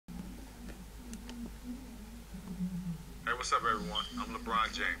what's up, everyone? I'm LeBron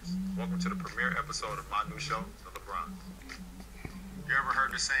James. Welcome to the premiere episode of my new show, The LeBrons. You ever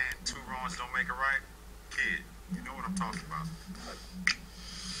heard the saying, two wrongs don't make a right? Kid, you know what I'm talking about.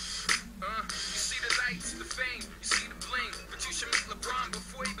 You see the lights, the fame, you see the bling, but you should meet LeBron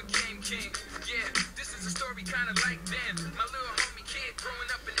before he became king. Yeah, this is a story kind of like Ben, my little homie kid growing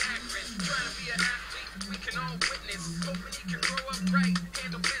up in Akron, trying to be an athlete we can all witness, hoping he can grow up right,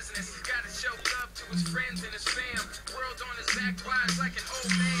 handle business, gotta show love to his friends and his fam, world on his back rides like an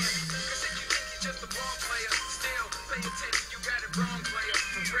old man, cause if you think he's just a ball player, still pay attention, you got it wrong, player,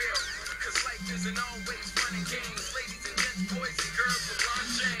 for real, cause life isn't always fun and games, ladies and gents, boys and girls with long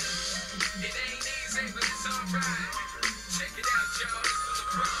chains. It ain't easy, but it's alright. Check it out, y'all. It's the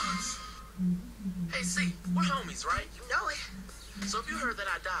LeBrons. Hey, C, we're homies, right? You know it. So if you heard that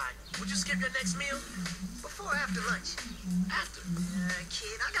I died, would you skip your next meal? Before or after lunch? After.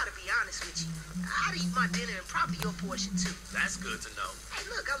 Kid, I gotta be honest with you. I'd eat my dinner and probably your portion too. That's good to know. Hey,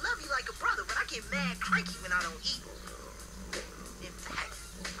 look, I love you like a brother, but I get mad cranky when I don't eat. In fact,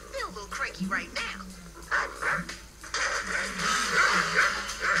 I feel a little cranky right now.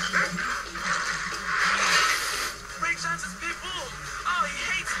 Ray Johnson's people! Oh, he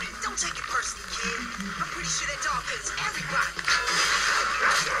hates me! Don't take it personally, kid. I'm pretty sure that dog hates everybody.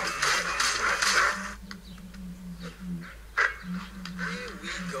 Here we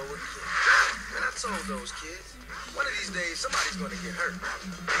go again. And I told those kids, one of these days somebody's gonna get hurt.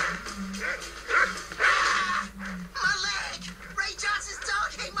 My leg! Ray Johnson's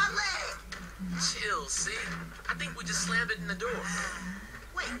dog ate my leg! Chill, C. I think we just slammed it in the door.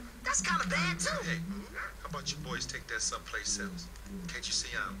 Wait, that's kind of bad too. Hey, how about you boys take that someplace else? Can't you see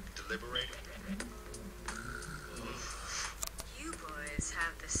I'm deliberating? You boys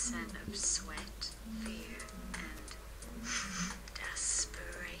have the scent of sweat, fear, and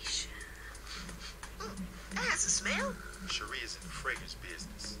desperation. That has a smell. Cherie is in the fragrance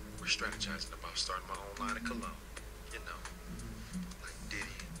business. We're strategizing about starting my own line of cologne. You know, like Diddy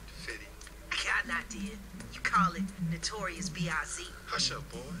and Fitty. Got an idea. You call it Notorious B.I.Z. Hush up,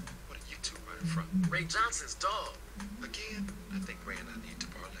 boy. What are you two running from? Ray Johnson's dog. Again, I think Ray and I need to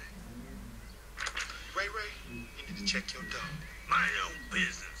parlay. Ray, you need to check your dog. My own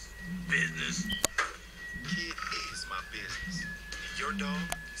business. Business. Kid is my business. And your dog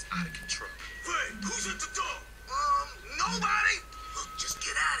is out of control. Ray, who's at the door? Nobody? Look, just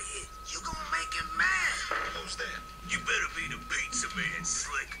get out of here. You gonna make him mad. Who's that? You better be the pizza man,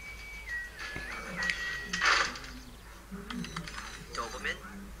 Slick. Doberman,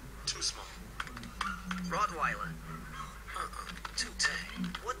 Too small. Rottweiler. Too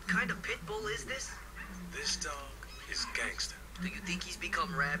tame. What kind of pit bull is this? This dog is gangster. Do you think he's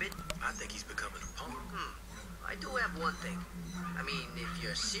become rabid? I think he's becoming a punk. I do have one thing. I mean, if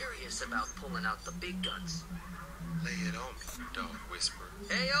you're serious about pulling out the big guns. Lay it on me, dog whisperer.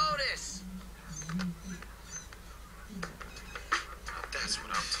 Hey, Otis! Now that's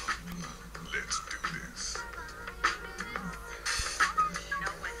what I'm talking about. Let's do this.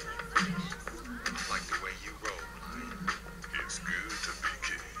 I like the way you roll, Lion. It's good to be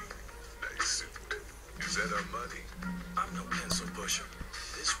king. Nice suit. Is that our money? I'm no pencil pusher.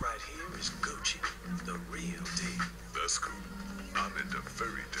 This right here is Gucci, the real deal. That's cool. I'm into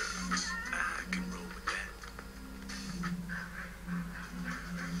furry duds. I can roll with that.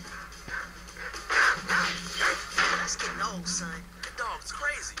 That's getting old, son. The dog's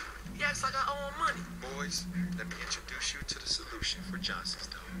crazy. He acts like I owe him money. Boys, let me introduce you to the solution for Johnson's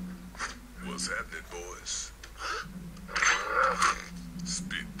dog. What's happening, boys?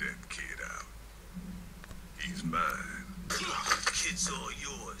 Spit that kid out. He's mine. Kid's all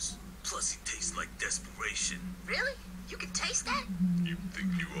yours. Plus, he tastes like desperation. Really? You can taste that? You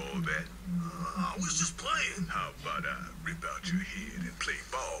think you all that? I was just playing. How about I rip out your head and play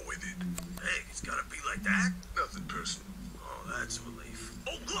ball with it? Hey, it's gotta be like that. Nothing personal. Oh, that's a relief.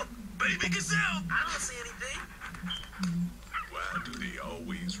 Oh, look! Baby gazelle! I don't see anything. Why do they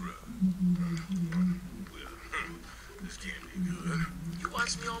always run? Well, this can't be good. You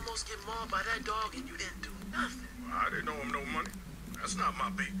watched me almost get mauled by that dog and you didn't do nothing. I didn't owe him no money. That's not my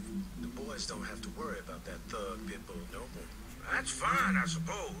beef. The boys don't have to worry about that thug pit bull no more. That's fine, I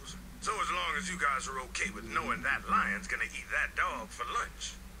suppose. So as long as you guys are okay with knowing that lion's gonna eat that dog for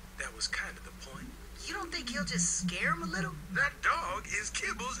lunch. That was kind of the point. You don't think he'll just scare him a little? That dog is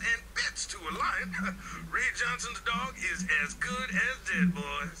kibbles and bits to a lion. Ray Johnson's dog is as good as dead,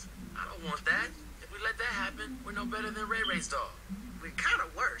 boys. I don't want that. If we let that happen, we're no better than Ray Ray's dog. We're kind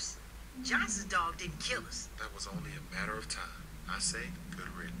of worse. Johnson's dog didn't kill us. That was only a matter of time. I say, good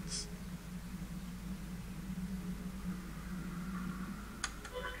riddance.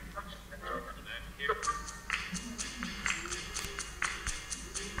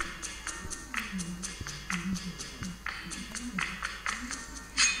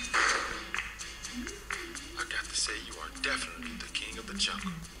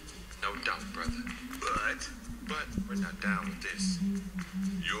 jungle. No doubt, brother. But we're not down with this.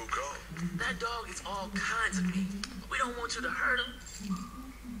 Your call. That dog is all kinds of mean. We don't want you to hurt him.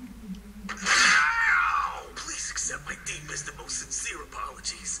 Ow! Please accept my deepest and most sincere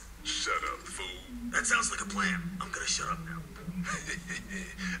apologies. Shut up, fool. That sounds like a plan. I'm gonna shut up now.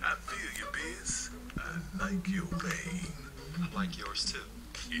 I feel you, Biz. I like your pain. I like yours too.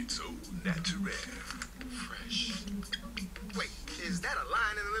 It's so natural. Fresh. Wait, is that a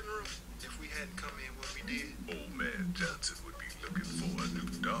lion in the living room? If we hadn't come in when we did, Old man Johnson would be looking for a new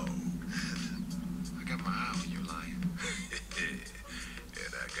dog. I got my eye on you, lion.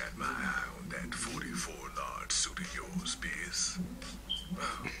 And I got my eye on that 44 large suit of yours, Biz.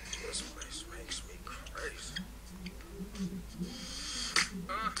 Wow, this place makes me crazy.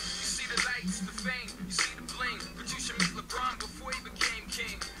 You see the lights, the fame, you see the bling, but you should meet LeBron before he became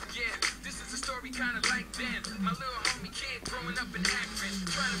king. Yeah, this is a story kind of like then. My little homie kid growing up in Akron,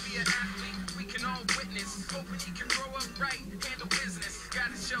 trying to be an athlete, we can all witness, hoping he can grow up right, handle business.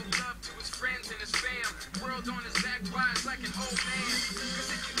 Gotta show love to his friends and his fam. World on his back, wise like an old man.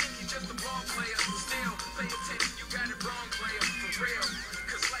 Cause if you think he's just a ball player, still pay attention, you got it wrong, player, for real.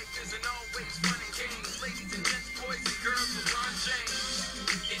 Cause life isn't always fun and games. Ladies and gents, boys and girls, LeBron James.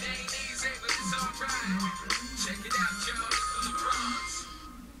 It ain't easy, but it's alright. Check it out, y'all. It's the LeBrons.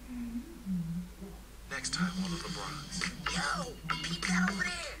 Next time on the LeBrons. Yo, peep that over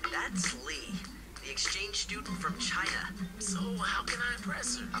there. That's Lee, the exchange student from China. So how can I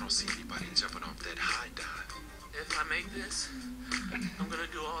impress her? I don't see anybody jumping off that high dive. If I make this, I'm gonna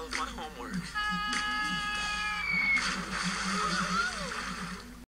do all of my homework.